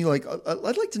sounds to me like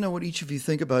I'd like to know what each of you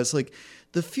think about. It's like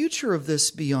the future of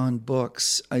this beyond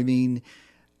books. I mean,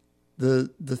 the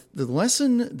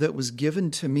lesson that was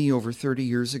given to me over 30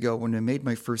 years ago when I made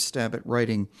my first stab at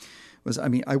writing was, I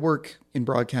mean, I work in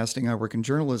broadcasting, I work in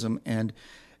journalism, and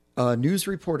a news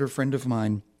reporter friend of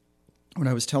mine, when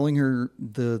I was telling her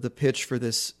the pitch for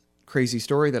this crazy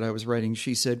story that I was writing,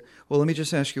 she said, well, let me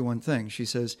just ask you one thing. She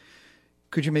says,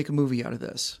 could you make a movie out of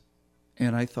this?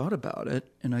 And I thought about it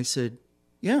and I said,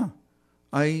 yeah,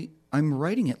 I'm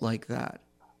writing it like that.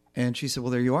 And she said,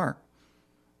 well, there you are.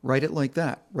 Write it like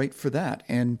that. Write for that.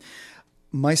 And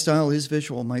my style is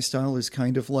visual. My style is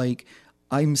kind of like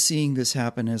I'm seeing this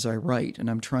happen as I write, and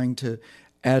I'm trying to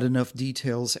add enough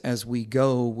details as we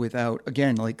go without,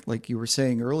 again, like you were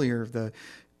saying earlier, the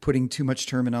putting too much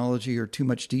terminology or too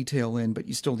much detail in, but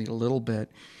you still need a little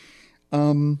bit.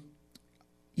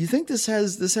 You think this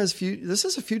has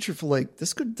a future for like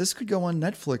this could go on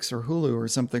Netflix or Hulu or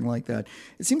something like that?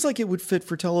 It seems like it would fit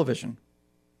for television.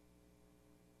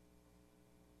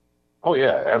 Oh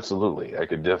yeah, absolutely. I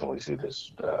could definitely see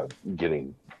this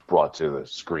getting brought to the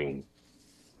screen.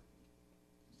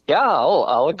 Yeah,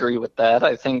 I'll agree with that.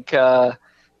 I think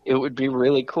it would be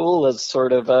really cool as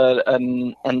sort of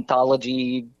an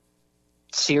anthology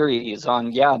series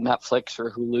on, Netflix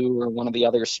or Hulu or one of the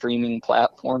other streaming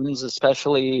platforms,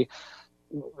 especially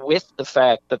with the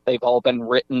fact that they've all been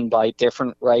written by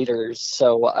different writers.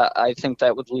 So I think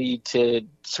that would lead to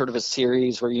sort of a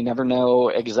series where you never know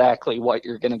exactly what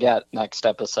you're going to get next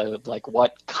episode, like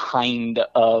what kind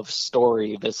of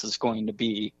story this is going to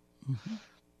be. Mm-hmm.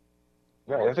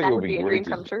 Yeah, I think it would be a great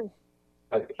dream come true.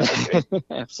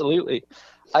 Absolutely.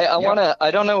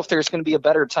 I don't know if there's going to be a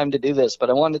better time to do this, but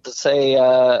I wanted to say,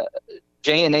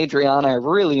 Jay and Adrianna, I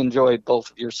really enjoyed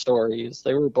both of your stories.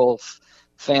 They were both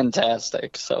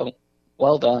fantastic. So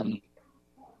well done.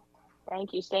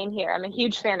 Thank you. Same here. I'm a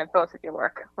huge fan of both of your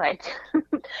work. Like,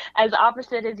 as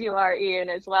opposite as you are, Ian,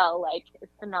 as well. Like,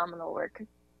 it's phenomenal work.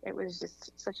 It was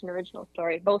just such an original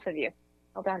story. Both of you.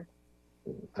 Well done.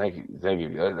 Thank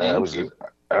you.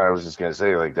 I was just gonna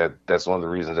say like that's one of the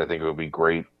reasons I think it would be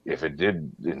great if it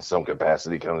did in some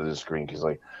capacity come to the screen, because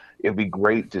like it'd be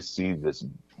great to see this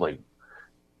like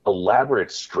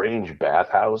elaborate strange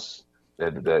bathhouse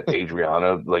that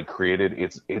Adrianna like created.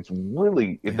 It's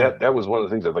really that was one of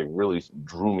the things that like really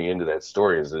drew me into that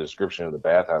story, is the description of the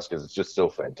bathhouse, because it's just so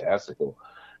fantastical.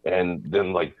 And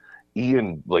then like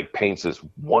Ian like paints this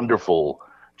wonderful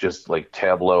just like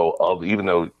tableau of, even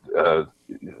though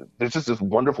there's just this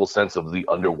wonderful sense of the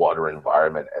underwater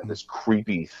environment and this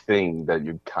creepy thing that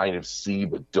you kind of see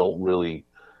but don't really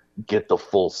get the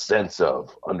full sense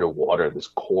of underwater, this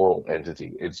coral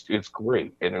entity. It's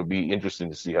great, and it would be interesting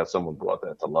to see how someone brought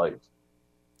that to life.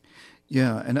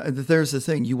 Yeah, and there's the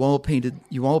thing: you all painted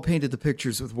the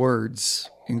pictures with words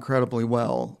incredibly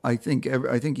well. I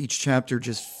think each chapter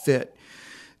just fit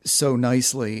so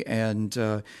nicely,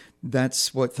 and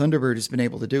that's what Thunderbird has been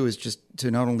able to do, is just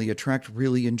to not only attract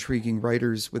really intriguing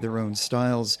writers with their own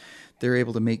styles, they're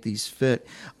able to make these fit.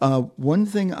 One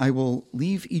thing I will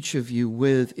leave each of you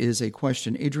with is a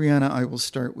question. Adrianna, I will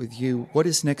start with you. What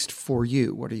is next for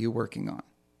you? What are you working on?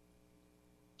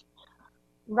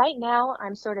 Right now,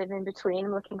 I'm sort of in between.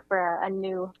 I'm looking for a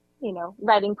new,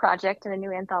 writing project and a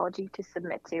new anthology to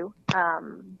submit to.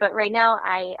 But right now,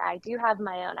 I do have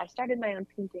my own. I started my own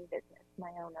painting business, my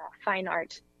own fine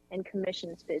art and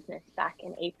commissions business back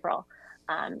in April.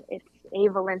 It's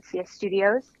Valencia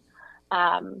Studios.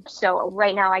 So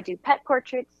right now I do pet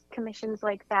portraits, commissions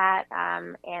like that.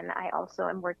 And I also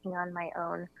am working on my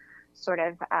own sort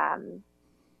of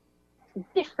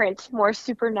different, more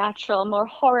supernatural, more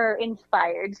horror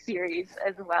inspired series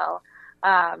as well.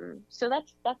 So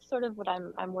that's sort of what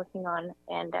I'm working on.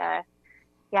 And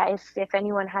yeah, if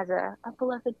anyone has a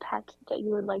beloved pet that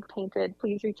you would like painted,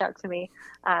 please reach out to me.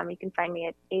 You can find me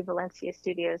at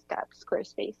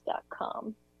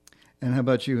avalenciastudios.squarespace.com. And how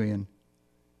about you, Ian?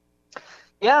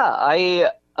 Yeah,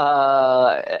 I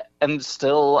am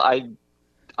still, I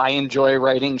enjoy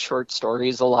writing short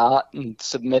stories a lot and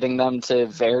submitting them to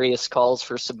various calls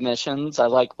for submissions. I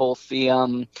like both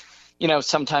the,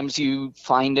 sometimes you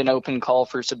find an open call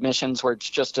for submissions where it's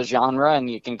just a genre and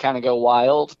you can kind of go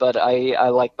wild, but I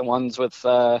like the ones with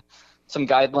some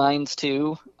guidelines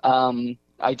too.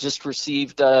 I just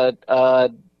received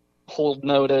a hold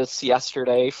notice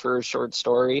yesterday for a short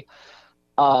story.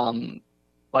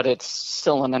 But it's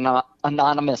still an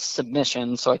anonymous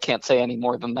submission, so I can't say any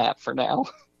more than that for now.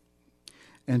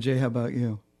 And Jay, how about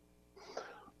you?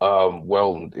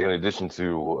 Well, in addition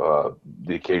to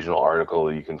the occasional article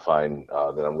that you can find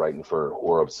that I'm writing for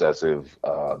Rohr Obsessive,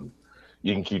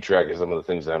 you can keep track of some of the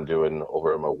things that I'm doing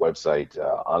over at my website,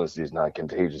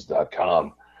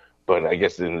 honestyisnotcontagious.com. But I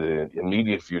guess in the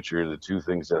immediate future, the two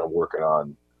things that I'm working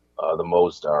on the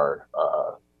most are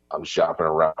I'm shopping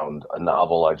around a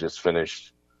novel I just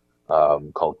finished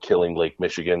called Killing Lake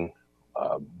Michigan,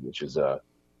 which is a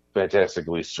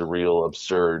fantastically surreal,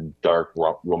 absurd, dark,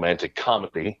 romantic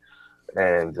comedy.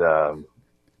 And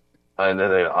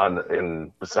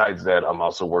then besides that, I'm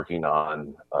also working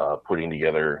on putting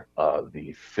together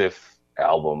the fifth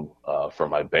album for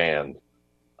my band,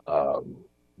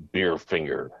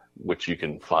 Beerfinger, which you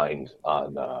can find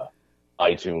on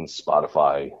iTunes,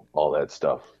 Spotify, all that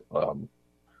stuff.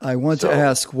 I want to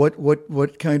ask,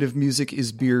 what kind of music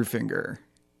is Beerfinger?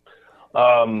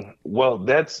 Well,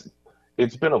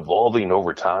 it's been evolving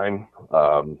over time.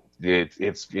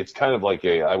 It's kind of like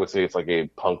I would say it's like a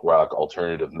punk rock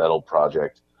alternative metal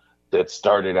project that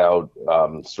started out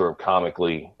sort of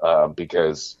comically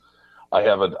because I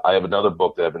have another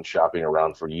book that I've been shopping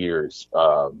around for years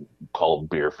called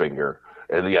Beerfinger,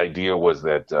 and the idea was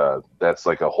that that's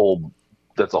a whole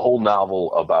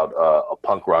novel about a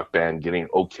punk rock band getting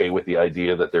okay with the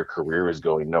idea that their career is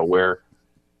going nowhere.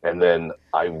 And then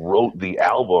I wrote the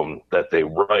album that they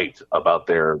write about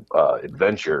their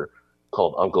adventure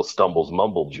called Uncle Stumble's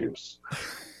Mumble Juice.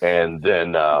 And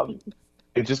then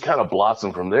it just kind of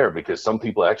blossomed from there because some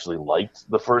people actually liked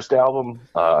the first album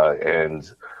and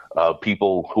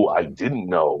people who I didn't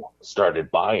know started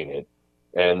buying it.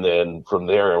 And then from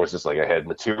there, I was just like, I had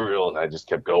material and I just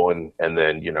kept going. And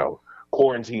then,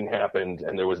 quarantine happened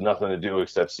and there was nothing to do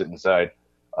except sit inside.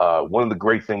 One of the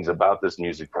great things about this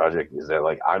music project is that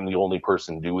I'm the only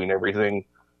person doing everything.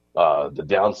 The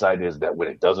downside is that when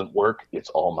it doesn't work, it's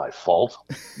all my fault.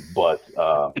 But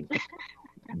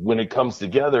when it comes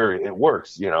together, it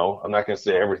works. I'm not going to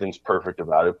say everything's perfect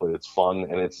about it, but it's fun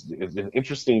and it's an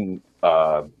interesting.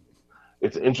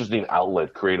 It's an interesting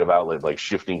outlet, creative outlet, like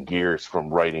shifting gears from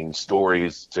writing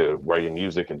stories to writing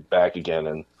music and back again.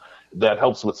 And that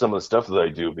helps with some of the stuff that I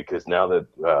do because now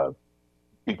that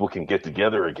people can get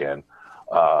together again,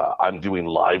 I'm doing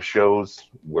live shows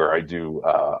where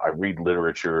I read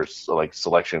literature, like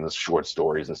selections, short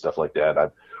stories and stuff like that.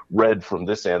 I've read from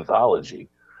this anthology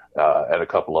at a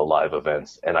couple of live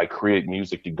events, and I create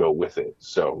music to go with it.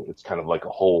 So it's kind of like a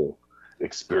whole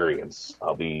experience.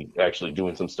 I'll be actually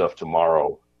doing some stuff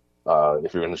tomorrow.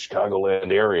 If you're in the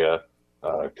Chicagoland area,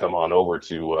 come on over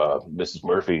to Mrs.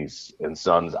 Murphy's and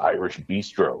Son's Irish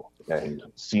Bistro and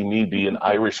see me be an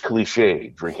Irish cliche,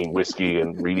 drinking whiskey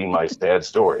and reading my sad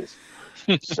stories.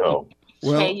 So,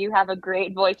 well, hey, you have a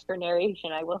great voice for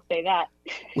narration. I will say that.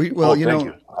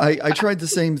 I tried the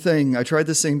same thing. I tried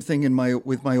the same thing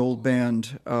with my old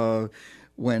band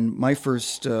when my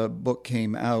first book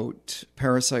came out,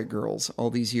 Parasite Girls,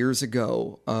 all these years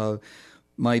ago.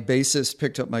 My bassist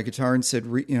picked up my guitar and said,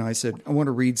 I said, I want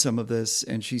to read some of this.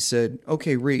 And she said,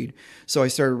 okay, read. So I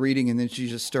started reading, and then she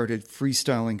just started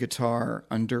freestyling guitar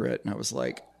under it. And I was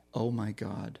like, oh my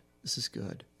God, this is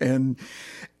good. And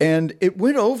it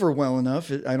went over well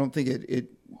enough. I don't think it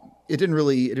didn't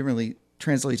really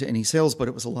translate to any sales, but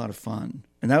it was a lot of fun.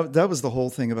 And that was the whole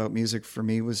thing about music for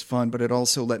me, was fun, but it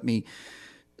also let me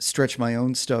stretch my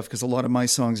own stuff, because a lot of my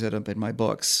songs end up in my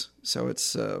books. So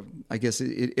it's, I guess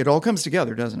it all comes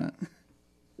together, doesn't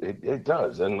it? It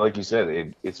does. And like you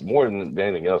said, it's more than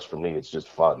anything else for me. It's just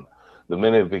fun. The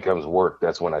minute it becomes work,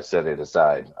 that's when I set it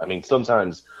aside. I mean,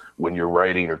 sometimes when you're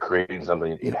writing or creating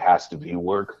something, it has to be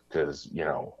work, because,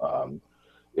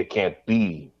 it can't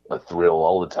be a thrill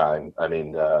all the time. I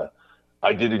mean,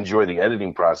 I did enjoy the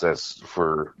editing process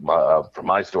for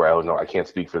my story. I don't know, I can't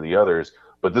speak for the others,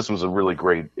 but this was a really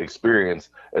great experience.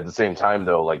 At the same time,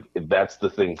 though, like, that's the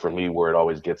thing for me where it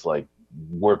always gets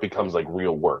where it becomes like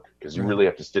real work, because you really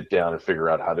have to sit down and figure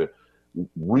out how to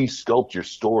resculpt your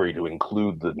story to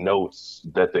include the notes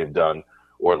that they've done,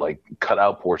 or like cut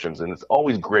out portions. And it's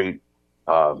always great,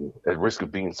 at risk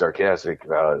of being sarcastic,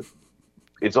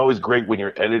 it's always great when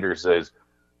your editor says,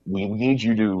 we need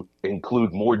you to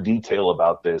include more detail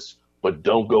about this, but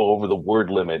don't go over the word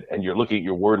limit. And you're looking at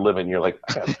your word limit and you're like,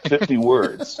 I have 50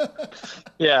 words.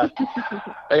 Yeah.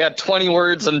 I got 20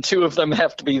 words and 2 of them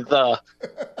have to be the.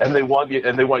 And they want you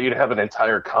to have an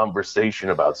entire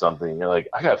conversation about something. You're like,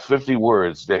 I got 50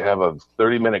 words. They have a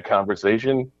 30-minute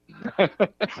conversation. All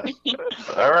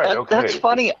right. Okay. That's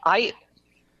funny. I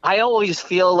always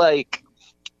feel like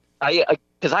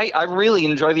because I really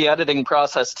enjoy the editing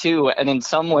process too. And in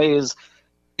some ways,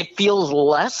 it feels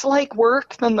less like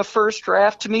work than the first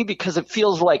draft to me, because it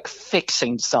feels like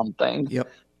fixing something.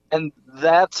 Yep. And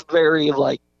that's very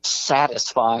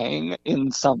satisfying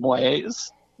in some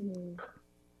ways.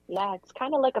 Yeah, it's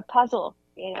kind of like a puzzle.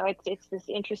 It's this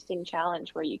interesting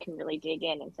challenge where you can really dig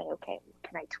in and say, okay, what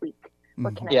can I tweak?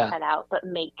 What can I cut out but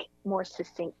make more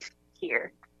succinct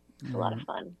here? It's a lot of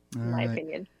fun, in my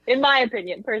opinion. In my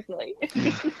opinion, personally.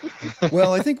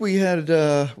 Well, I think we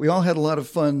all had a lot of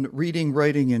fun reading,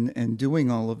 writing, and doing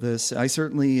all of this. I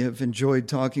certainly have enjoyed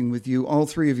talking with you, all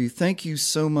three of you. Thank you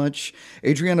so much.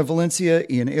 Adrianna Valencia,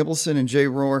 Ian Ableson, and Jay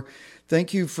Rohr,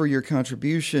 thank you for your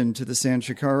contribution to the San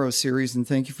Cicaro series, and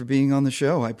thank you for being on the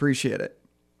show. I appreciate it.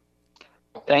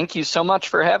 Thank you so much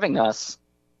for having us.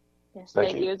 Yes,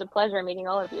 thank you. It was a pleasure meeting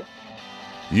all of you.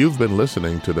 You've been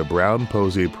listening to the Brown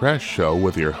Posey Press Show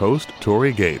with your host,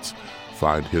 Tori Gates.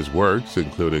 Find his works,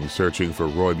 including Searching for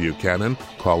Roy Buchanan,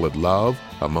 Call It Love,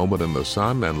 A Moment in the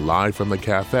Sun, and Live from the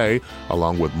Cafe,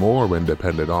 along with more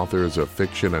independent authors of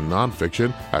fiction and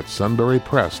nonfiction at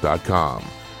sunburypress.com.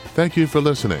 Thank you for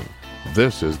listening.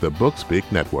 This is the Bookspeak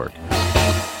Network.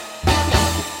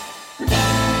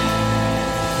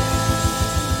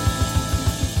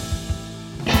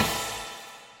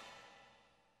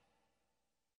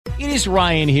 It is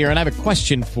Ryan here, and I have a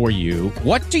question for you.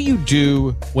 What do you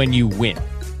do when you win?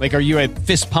 Like, are you a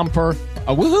fist pumper,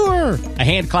 a woohooer, a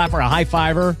hand clapper, a high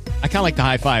fiver? I kind of like the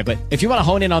high five, but if you want to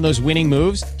hone in on those winning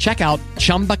moves, check out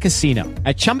Chumba Casino.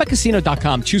 At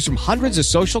ChumbaCasino.com, choose from hundreds of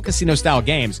social casino-style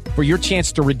games for your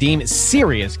chance to redeem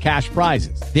serious cash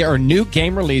prizes. There are new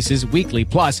game releases weekly,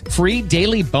 plus free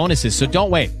daily bonuses. So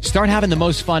don't wait. Start having the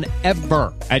most fun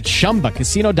ever at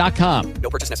ChumbaCasino.com.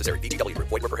 No purchase necessary. VGW.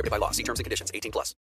 Void where prohibited by law. See terms and conditions. 18+.